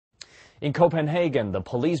In Copenhagen, the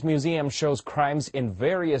police museum shows crimes in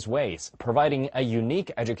various ways, providing a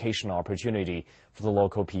unique educational opportunity for the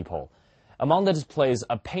local people. Among the displays,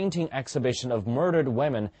 a painting exhibition of murdered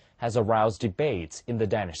women has aroused debates in the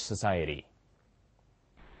Danish society.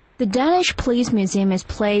 The Danish Police Museum is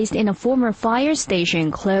placed in a former fire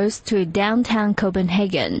station close to downtown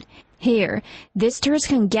Copenhagen. Here, visitors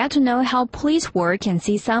can get to know how police work and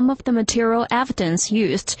see some of the material evidence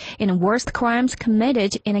used in worst crimes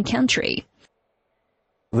committed in a country.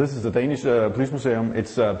 This is the Danish Police Museum.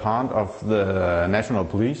 It's part of the National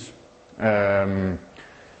Police. The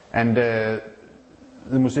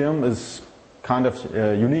museum is kind of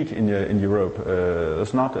unique in Europe.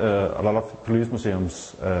 There's not a lot of police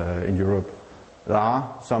museums in Europe. There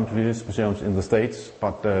are some police museums in the States,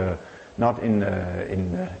 but not in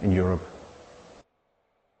Europe.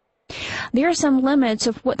 There are some limits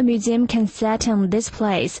of what the museum can set on this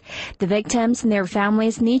place. The victims and their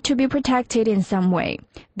families need to be protected in some way.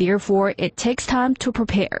 Therefore, it takes time to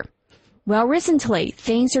prepare. Well, recently,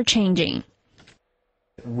 things are changing.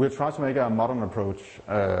 We're trying to make a modern approach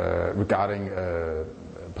regarding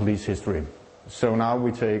police history. So now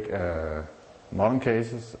we take modern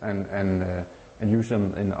cases and use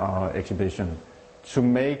them in our exhibition to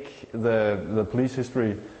make the police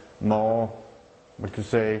history more, what could you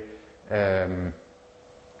say,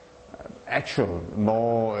 actual,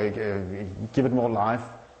 more give it more life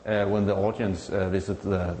when the audience visit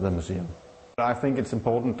the museum. I think it's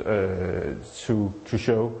important to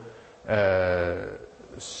show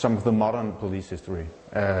some of the modern police history.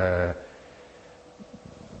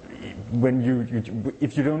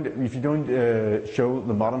 If you don't show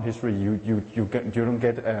the modern history, you don't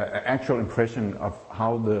get an actual impression of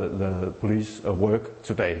how the police work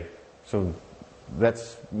today. So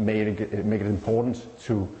that's make it important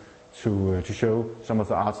to show some of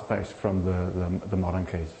the artifacts from the modern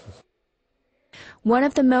cases. One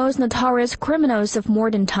of the most notorious criminals of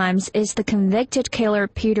modern times is the convicted killer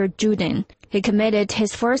Peter Juden. He committed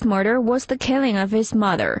his first murder was the killing of his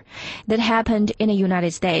mother. That happened in the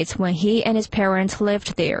United States when he and his parents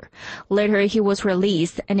lived there. Later he was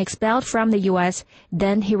released and expelled from the U.S.,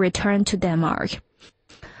 then he returned to Denmark.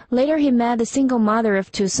 Later he met the single mother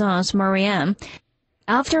of two sons, Marianne.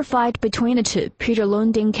 After a fight between the two, Peter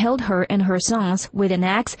Lundin killed her and her sons with an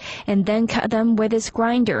axe and then cut them with his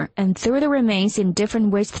grinder and threw the remains in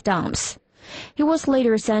different waste dumps. He was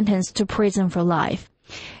later sentenced to prison for life.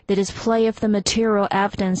 The display of the material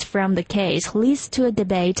evidence from the case leads to a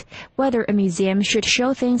debate whether a museum should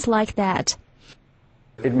show things like that.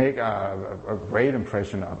 It makes a great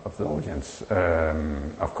impression of the audience,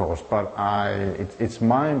 of course, but it's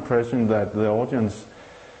my impression that the audience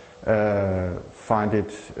find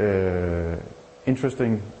it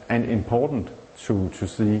interesting and important to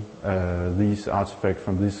see these artifacts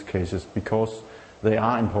from these cases because they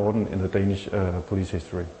are important in the Danish police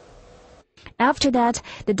history. After that,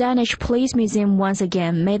 the Danish Police Museum once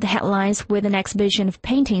again made the headlines with an exhibition of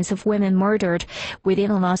paintings of women murdered within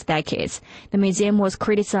the last decades. The museum was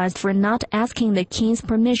criticized for not asking the king's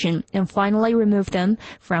permission and finally removed them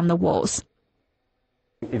from the walls.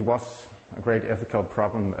 It was a great ethical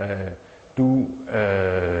problem. Do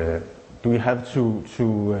you have to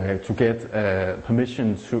get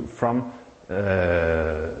permission from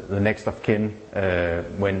the next of kin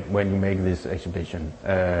when you make this exhibition?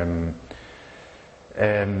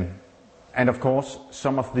 And of course,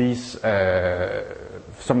 some of the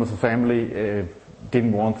family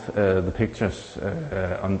didn't want the pictures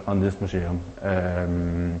on this museum,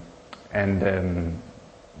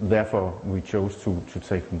 therefore we chose to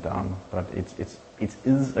take them down. But it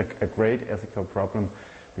is a great ethical problem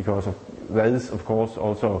because there is, of course,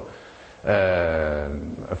 also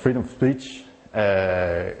a freedom of speech.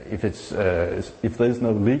 If there is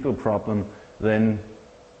no legal problem, then,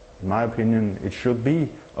 in my opinion, it should be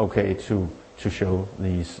okay to show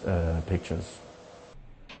these pictures.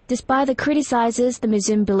 Despite the criticisms, the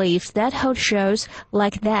museum believes that hold shows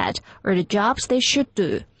like that are the jobs they should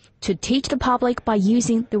do, to teach the public by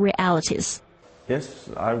using the realities. Yes,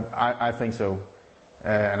 I think so.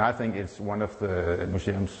 And I think it's one of the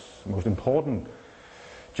museum's most important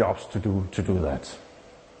jobs to do that.